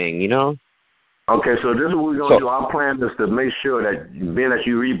 everything, you know? Okay, so this is what we're going to do. Our plan is to make sure that, being that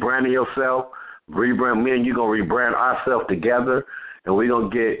you rebranding yourself, me and you going to rebrand ourselves together, and we're going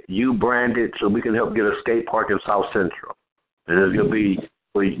to get you branded so we can help get a skate park in South Central. And there's going to be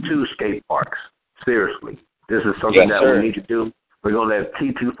 2 skate parks. Seriously. This is something we need to do. We're going to let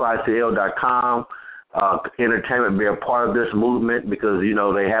T25CL.com Entertainment be a part of this movement, because, you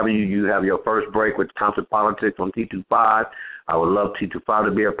know, you have your first break with Compton Politics on T25. I would love T25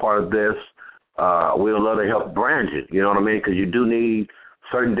 to be a part of this. We would love to help brand it, you know what I mean? Because you do need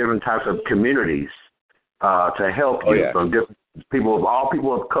certain different types of communities to help you from different people, all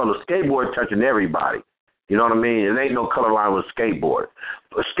people of color. Skateboard touching everybody. You know what I mean? It ain't no color line with skateboard.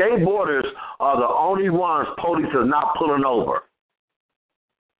 But skateboarders are the only ones police are not pulling over.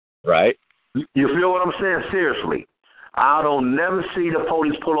 Right. You feel what I'm saying? Seriously. I don't never see the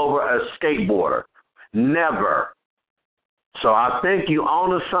police pull over a skateboarder. Never. So I think you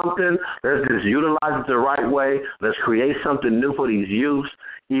own something. Let's just utilize it the right way. Let's create something new for these youths.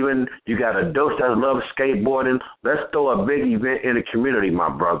 Even you got adults that love skateboarding. Let's throw a big event in the community, my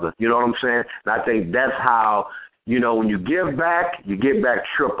brother. You know what I'm saying? And I think that's how, when you give back, you get back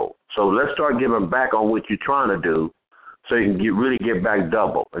triple. So let's start giving back on what you're trying to do so you can really get back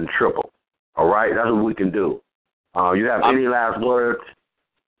double and triple. All right? That's what we can do. You have any last words?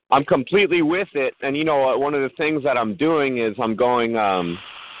 I'm completely with it. And, one of the things that I'm doing is I'm going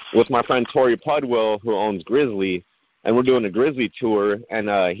with my friend Tori Pudwill, who owns Grizzly, and we're doing a Grizzly tour, and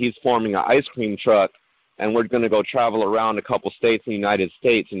he's forming an ice cream truck, and we're going to go travel around a couple states in the United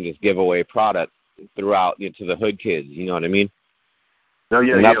States and just give away product throughout to the hood kids. You know what I mean? No,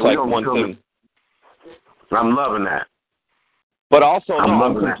 yeah, and that's yeah. One thing. I'm loving that. But also,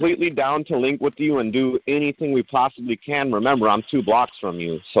 I'm completely down to link with you and do anything we possibly can. Remember, I'm 2 blocks from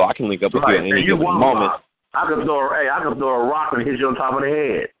you, so I can link up with you at any given moment. I can throw a rock and hit you on top of the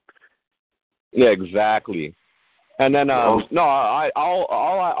head. Yeah, exactly. And then, I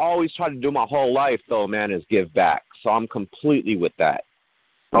always try to do my whole life, though, man, is give back. So I'm completely with that.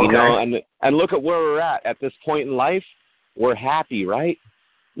 Okay. And look at where we're at this point in life. We're happy, right?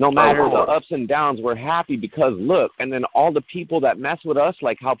 No matter the ups and downs, we're happy because, look, and then all the people that mess with us,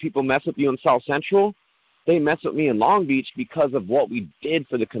 like how people mess with you in South Central, they mess with me in Long Beach because of what we did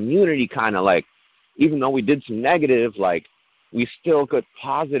for the community, kind of like, even though we did some negative, like, we still got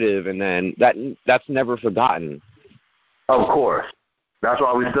positive, and then that's never forgotten. Of course. That's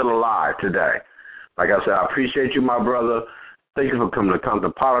why we're still alive today. Like I said, I appreciate you, my brother. Thank you for coming to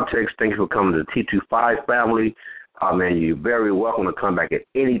Compton Politics. Thank you for coming to the T25 family. Man, you're very welcome to come back at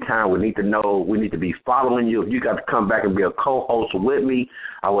any time. We need to know. We need to be following you. If you got to come back and be a co-host with me,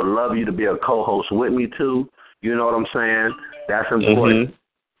 I would love you to be a co-host with me, too. You know what I'm saying? That's important.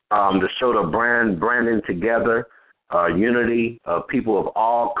 To show the branding together, unity of people of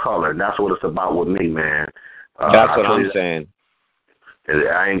all color. That's what it's about with me, man. That's what I'm saying.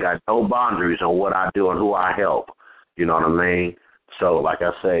 I ain't got no boundaries on what I do and who I help. You know what I mean? So, like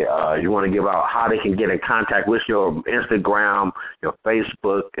I say, you want to give out how they can get in contact with your Instagram, your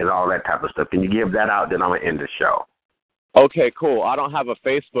Facebook, and all that type of stuff. Can you give that out? Then I'm going to end the show. Okay, cool. I don't have a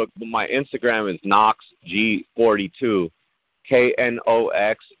Facebook, but my Instagram is KnoxG42,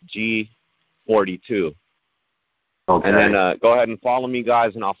 KNOXG42. Okay. And then go ahead and follow me,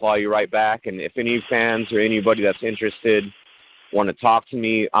 guys, and I'll follow you right back. And if any fans or anybody that's interested want to talk to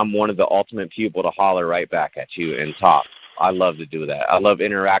me, I'm one of the ultimate people to holler right back at you and talk. I love to do that. I love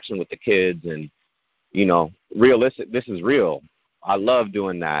interaction with the kids and, realistic. This is real. I love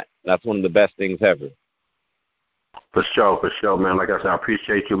doing that. That's one of the best things ever. For sure, man. Like I said, I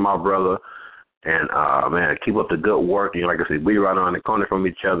appreciate you, my brother. And, man, keep up the good work. Like I said, we're right around the corner from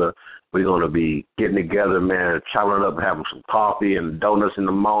each other. We're going to be getting together, man, chopping up, having some coffee and donuts in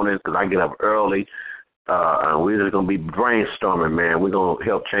the morning because I get up early. And we're just going to be brainstorming, man. We're going to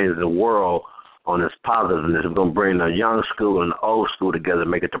help change the world on this positiveness. We're going to bring the young school and the old school together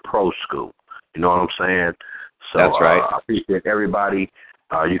and make it the pro school. You know what I'm saying? So that's right. I appreciate everybody.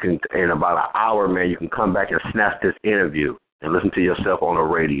 You can, in about an hour, man, you can come back and snatch this interview and listen to yourself on the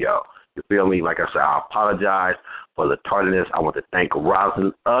radio. You feel me? Like I said, I apologize for the tardiness. I want to thank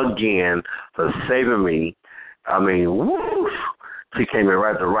Rosalind again for saving me. I mean, woof, she came in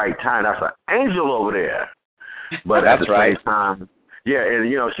right at the right time. That's an angel over there. But at the same time, yeah, and,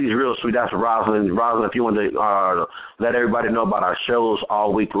 she's real sweet. That's Rosalind. Rosalind, if you want to let everybody know about our shows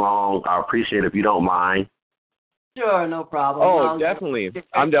all week long, I appreciate it if you don't mind. Sure, no problem. Oh, definitely.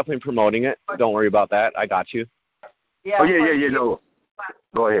 I'm definitely promoting it. Don't worry about that. I got you. Yeah. Oh, yeah.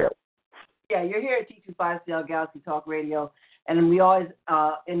 Go ahead. Yeah, you're here at T25CL Galaxy Talk Radio, and we always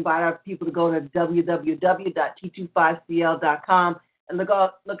invite our people to go to www.t25cl.com and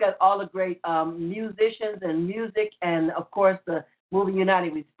look at all the great musicians and music, and, of course, the Moving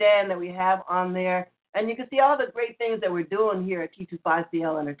United We Stand that we have on there. And you can see all the great things that we're doing here at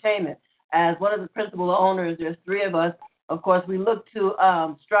T25CL Entertainment. As one of the principal owners, there's 3 of us. Of course, we look to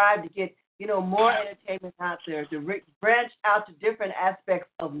strive to get, more entertainment out there, to branch out to different aspects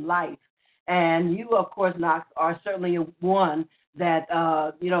of life. And you, of course, Knox, are certainly one that,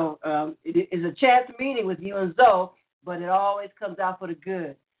 it is a chance meeting with you and Zoe, but it always comes out for the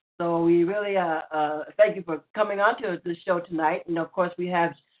good. So we really thank you for coming on to this show tonight. And, of course, we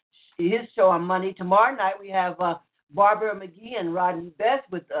have his show on Monday. Tomorrow night we have Barbara McGee and Rodney Best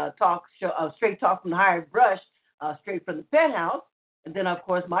with Straight Talk from the Hired Brush, straight from the penthouse. And then, of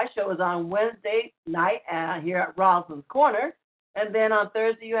course, my show is on Wednesday night here at Rosalind's Corner. And then on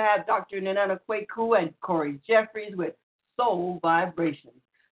Thursday you have Dr. Nanana Kwaku and Corey Jeffries with Soul Vibrations.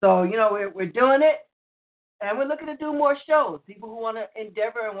 So, we're doing it. And we're looking to do more shows. People who want to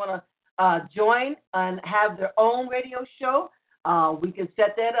endeavor and want to join and have their own radio show, We can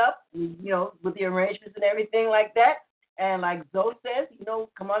set that up, with the arrangements and everything like that. And like Zoe says,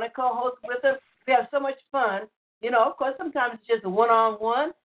 come on and co-host with us. We have so much fun. Of course, sometimes it's just a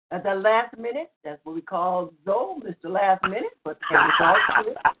one-on-one at the last minute. That's what we call Zoe, Mr. Last Minute. But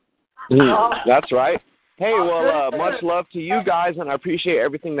that's right. Hey, well, much love to you guys, and I appreciate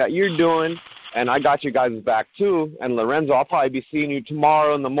everything that you're doing. And I got you guys back, too. And Lorenzo, I'll probably be seeing you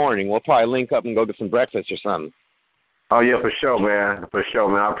tomorrow in the morning. We'll probably link up and go get some breakfast or something. Oh, yeah, for sure, man. For sure,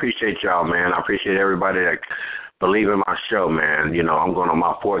 man. I appreciate y'all, man. I appreciate everybody that believe in my show, man. I'm going on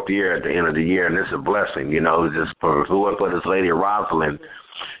my 4th year at the end of the year, and it's a blessing, just for this lady Rosalind.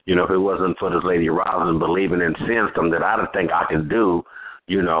 If it wasn't for this lady Rosalind believing in system that I don't think I can do,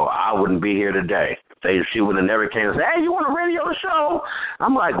 I wouldn't be here today. She would have never came and said, hey, you want a radio show?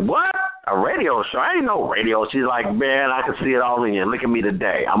 I'm like, what? A radio show? I ain't no radio. She's like, man, I can see it all in you. Look at me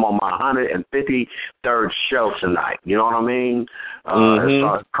today. I'm on my 153rd show tonight. You know what I mean?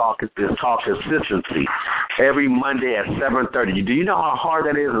 It's talk consistency. Every Monday at 7:30. Do you know how hard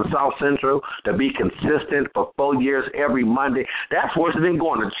that is in South Central to be consistent for 4 years every Monday? That's worse than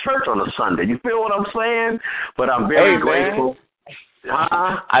going to church on a Sunday. You feel what I'm saying? But I'm very grateful.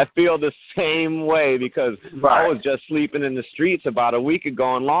 I feel the same way because I was just sleeping in the streets about a week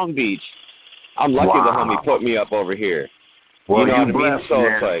ago in Long Beach. I'm lucky the homie put me up over here. Well, you know what I mean? Blessed, so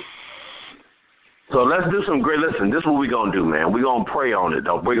man. it's like, so let's do some great. Listen, this is what we're gonna do, man. We're gonna pray on it,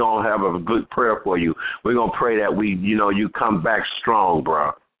 though. We're gonna have a good prayer for you. We're gonna pray that you come back strong,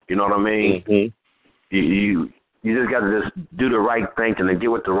 bro. You know what I mean? Mm-hmm. You just got to just do the right thing and then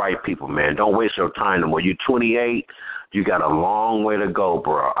get with the right people, man. Don't waste your time no more. You're 28. You got a long way to go,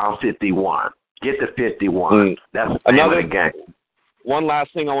 bro. I'm 51. Get to 51. That's the name of the game. One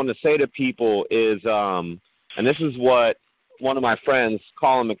last thing I want to say to people is, and this is what one of my friends,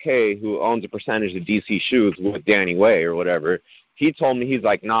 Colin McKay, who owns a percentage of DC Shoes with Danny Way or whatever, he told me, he's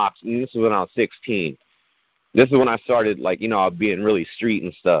like, Knox, and this is when I was 16. This is when I started, being really street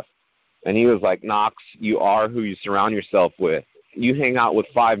and stuff. And he was like, Knox, you are who you surround yourself with. You hang out with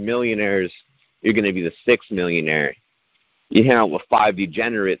 5 millionaires, you're going to be the 6th millionaire. You hang out with 5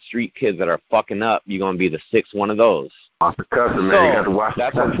 degenerate street kids that are fucking up, you're going to be the 6th one of those. That's the cousin, man. You got to watch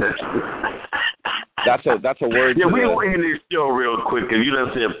that's a word. Yeah, we will end this show real quick because you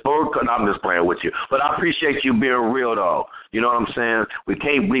done said I'm just playing with you. But I appreciate you being real, though. You know what I'm saying? We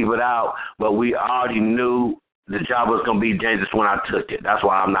can't leave it out, but we already knew the job was going to be dangerous when I took it. That's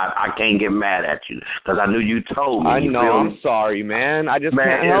why I can't get mad at you because I knew you told me. I know. I'm sorry, man. I just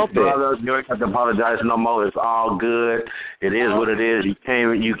can't help it. You ain't got to apologize no more. It's all good. It is what it is. You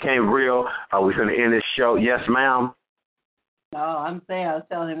came real. Are we going to end this show? Yes, ma'am. No, I'm saying I was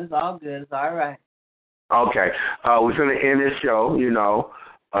telling him it's all good. It's all right. Okay. We're going to end this show,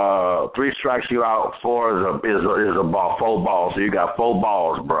 3 strikes you out, 4 is a ball, 4 balls. So you got 4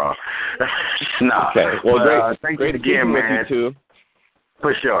 balls, bro. No. Okay. Well, thank great you again, man. With you too.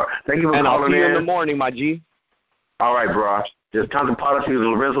 For sure. Thank you for calling in. And I'll see you in the morning, my G. All right, bro. Just Compton Politics with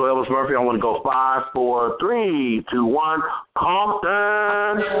Lorenzo Elvis Murphy. I want to go 5, 4, 3, 2, 1.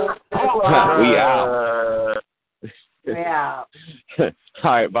 Compton. We out. Yeah. All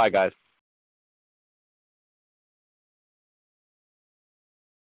right. Bye, guys.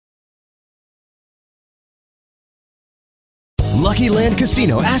 Lucky Land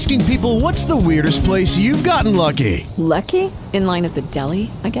Casino, asking people, what's the weirdest place you've gotten lucky? Lucky? In line at the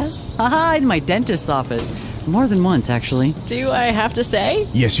deli, I guess? Aha, in my dentist's office. More than once, actually. Do I have to say?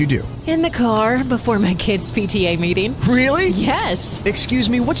 Yes, you do. In the car before my kids' PTA meeting. Really? Yes. Excuse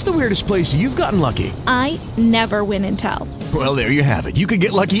me, what's the weirdest place you've gotten lucky? I never win and tell. Well, there you have it. You can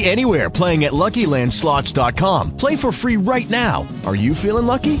get lucky anywhere, playing at LuckyLandSlots.com. Play for free right now. Are you feeling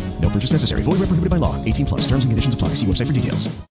lucky? No purchase necessary. Void where prohibited by law. 18+. Terms and conditions apply. See website for details.